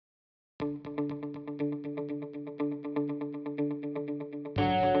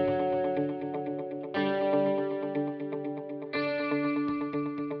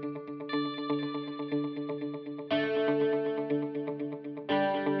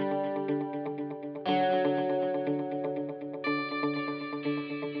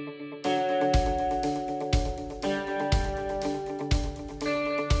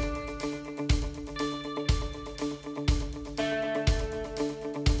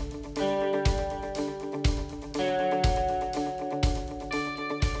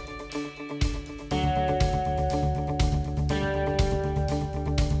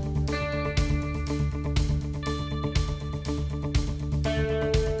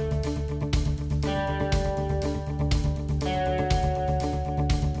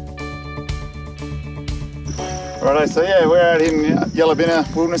Righto, so yeah, we're out in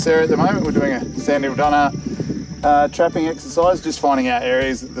Yellabinna Wilderness Area at the moment. We're doing a Sandhill Dunnart trapping exercise, just finding out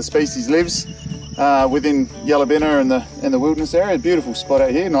areas that the species lives within Yellabinna and the wilderness area. Beautiful spot out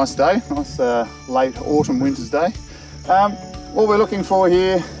here, nice day, nice late autumn winter's day. What we're looking for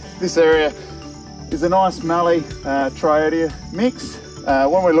here, this area is a nice mallee triadia mix.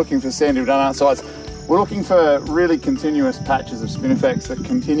 When we're looking for Sandhill Dunnart sites, we're looking for really continuous patches of spinifex that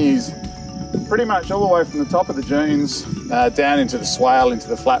continues pretty much all the way from the top of the dunes down into the swale, into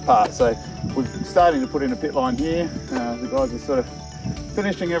the flat part. So we're starting to put in a pit line here. The guys are sort of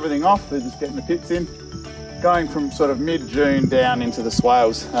finishing everything off. They're just getting the pits in, going from sort of mid-June down into the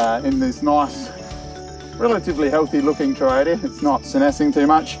swales in this nice, relatively healthy looking triadia. It's not senescing too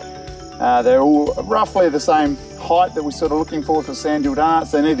much. They're all roughly the same height that we're sort of looking for Sandhill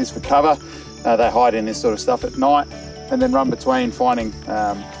Dunnarts. They need this for cover. They hide in this sort of stuff at night, and then run between finding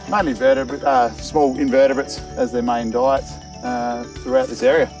mainly small invertebrates as their main diets throughout this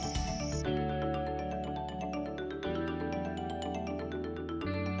area.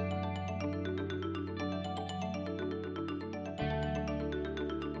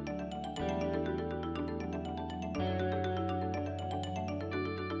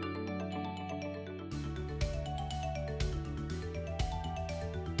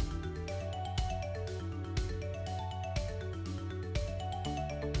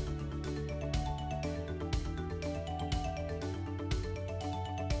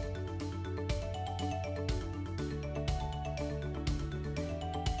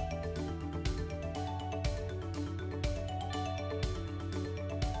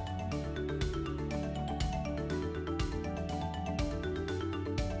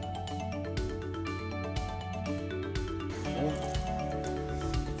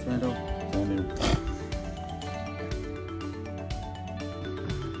 Sandhill.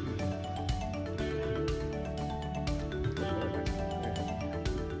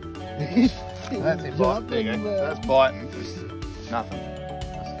 That's it, bite. There you go. That's biting, just nothing.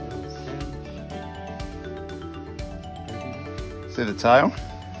 See the tail?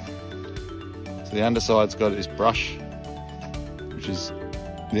 So the underside's got this brush, which is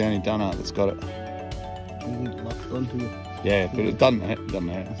the only Dunnart that's got it. Yeah, but it doesn't hurt.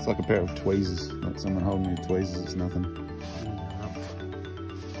 It's like a pair of tweezers. Like someone holding your tweezers, it's nothing.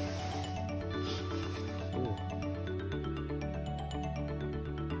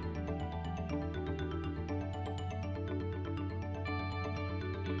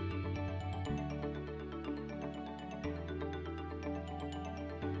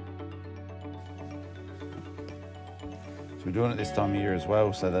 So we're doing it this time of year as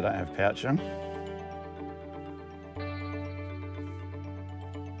well, so they don't have pouch young.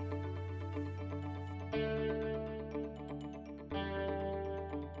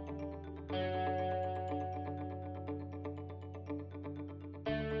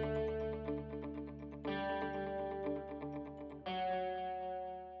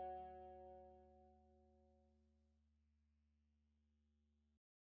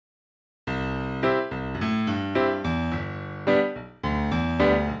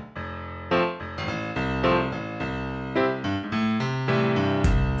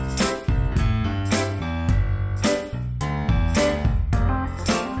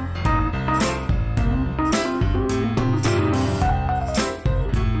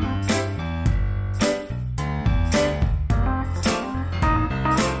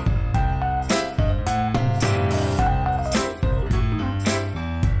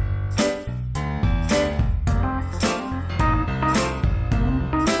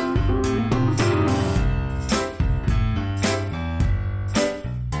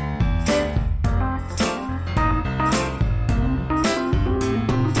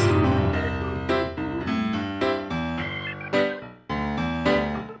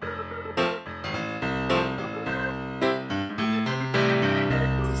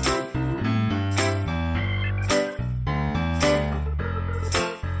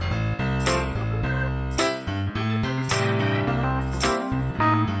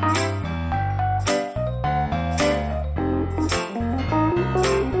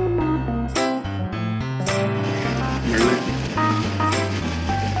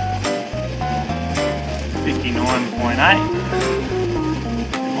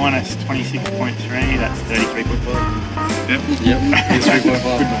 Minus 26.3, that's 33.5. Yep.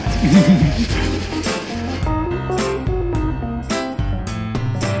 33.5.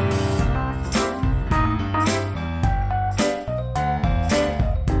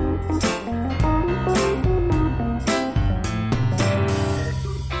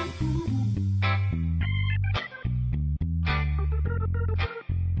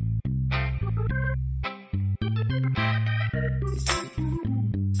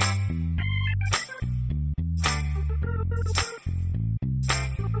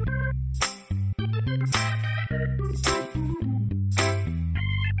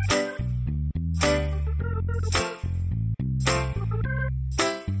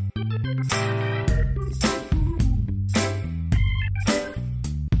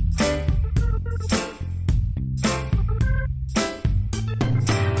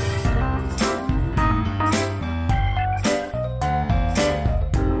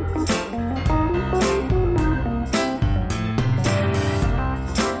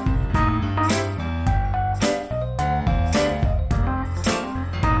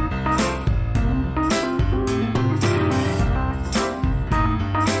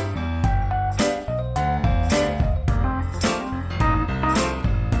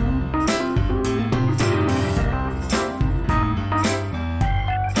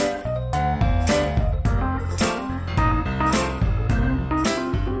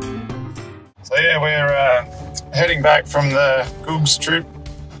 heading back from the Goog's trip.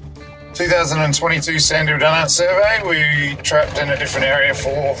 2022 Sandhill Dunnart survey. We trapped in a different area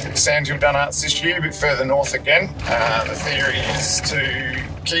for Sandhill Dunnarts this year, a bit further north again. The theory is to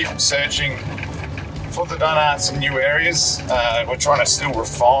keep searching for the Dunnarts in new areas. We're trying to still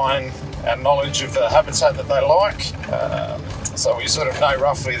refine our knowledge of the habitat that they like. So we sort of know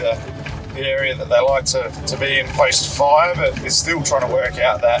roughly the area that they like to be in post-fire, but we're still trying to work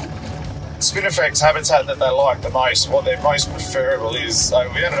out that spinifex habitat that they like the most, what their most preferable is. So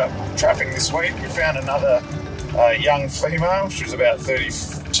we ended up trapping this week. We found another young female. She was about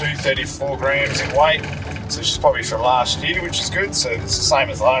 34 grams in weight. So she's probably from last year, which is good. So it's the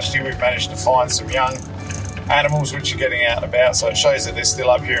same as last year. We've managed to find some young animals which are getting out and about. So it shows that they're still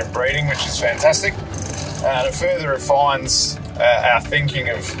up here and breeding, which is fantastic. And it further refines our thinking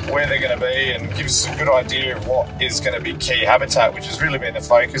of where they're going to be and gives us a good idea of what is going to be key habitat, which has really been the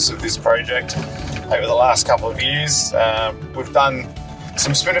focus of this project over the last couple of years. We've done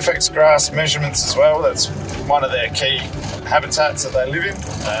some spinifex grass measurements as well. That's one of their key habitats that they live in.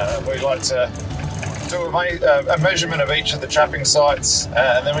 We like to do a measurement of each of the trapping sites,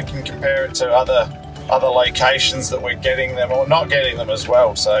 and then we can compare it to other locations that we're getting them or not getting them as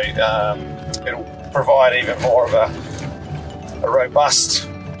well. So it'll provide even more of a robust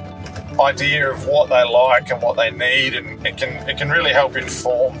idea of what they like and what they need, and it can really help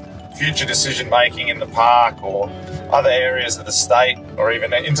inform future decision making in the park or other areas of the state or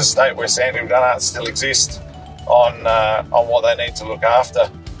even interstate where Sandhill Dunnarts still exist on what they need to look after.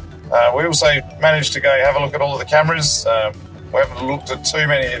 We also managed to go have a look at all of the cameras. We haven't looked at too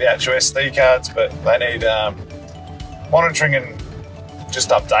many of the actual SD cards, but they need monitoring and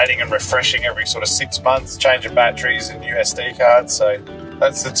just updating and refreshing every sort of 6 months, changing batteries and new SD cards. So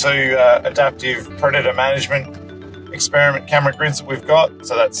that's the two adaptive predator management experiment camera grids that we've got.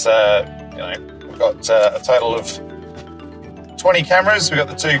 So that's, we've got a total of 20 cameras. We've got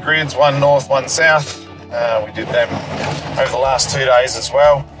the two grids, one north, one south. We did them over the last 2 days as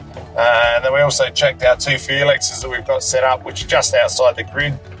well. And then we also checked our two Felixes that we've got set up, which are just outside the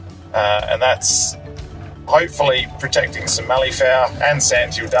grid. And that's hopefully protecting some malleefowl and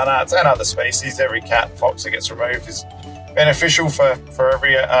Sandhill Dunnarts and other species. Every cat and fox that gets removed is beneficial for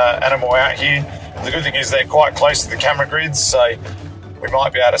every animal out here. The good thing is they're quite close to the camera grids, so we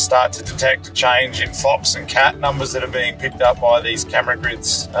might be able to start to detect a change in fox and cat numbers that are being picked up by these camera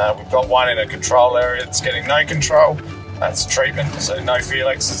grids. We've got one in a control area that's getting no control. That's treatment, so no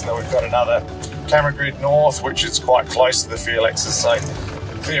Felixes. And then we've got another camera grid north, which is quite close to the Felixes. So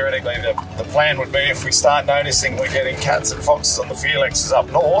theoretically, the plan would be if we start noticing we're getting cats and foxes on the Felixes up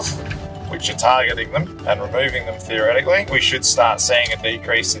north, which are targeting them and removing them theoretically, we should start seeing a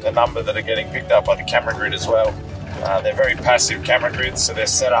decrease in the number that are getting picked up by the camera grid as well. They're very passive camera grids, so they're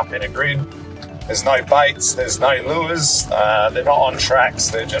set up in a grid. There's no baits, there's no lures, they're not on tracks,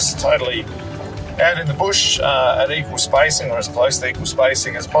 they're just totally out in the bush at equal spacing, or as close to equal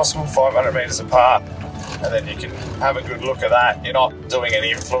spacing as possible, 500 metres apart. And then you can have a good look at that. You're not doing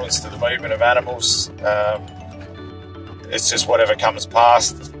any influence to the movement of animals. It's just whatever comes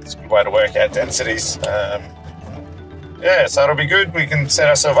past. It's a good way to work out densities. Yeah, so it'll be good. We can set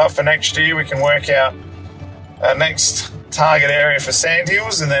ourselves up for next year. We can work out our next target area for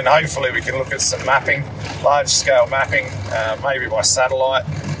sandhills, and then hopefully we can look at some mapping, large-scale mapping, maybe by satellite.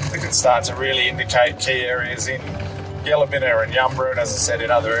 We can start to really indicate key areas in Yellabinna and Yumbra, and as I said, in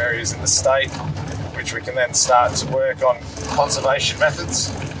other areas in the state, which we can then start to work on conservation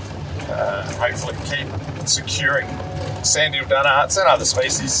methods, hopefully keep securing Sandhill Dunnarts and other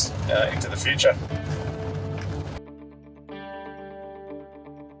species into the future.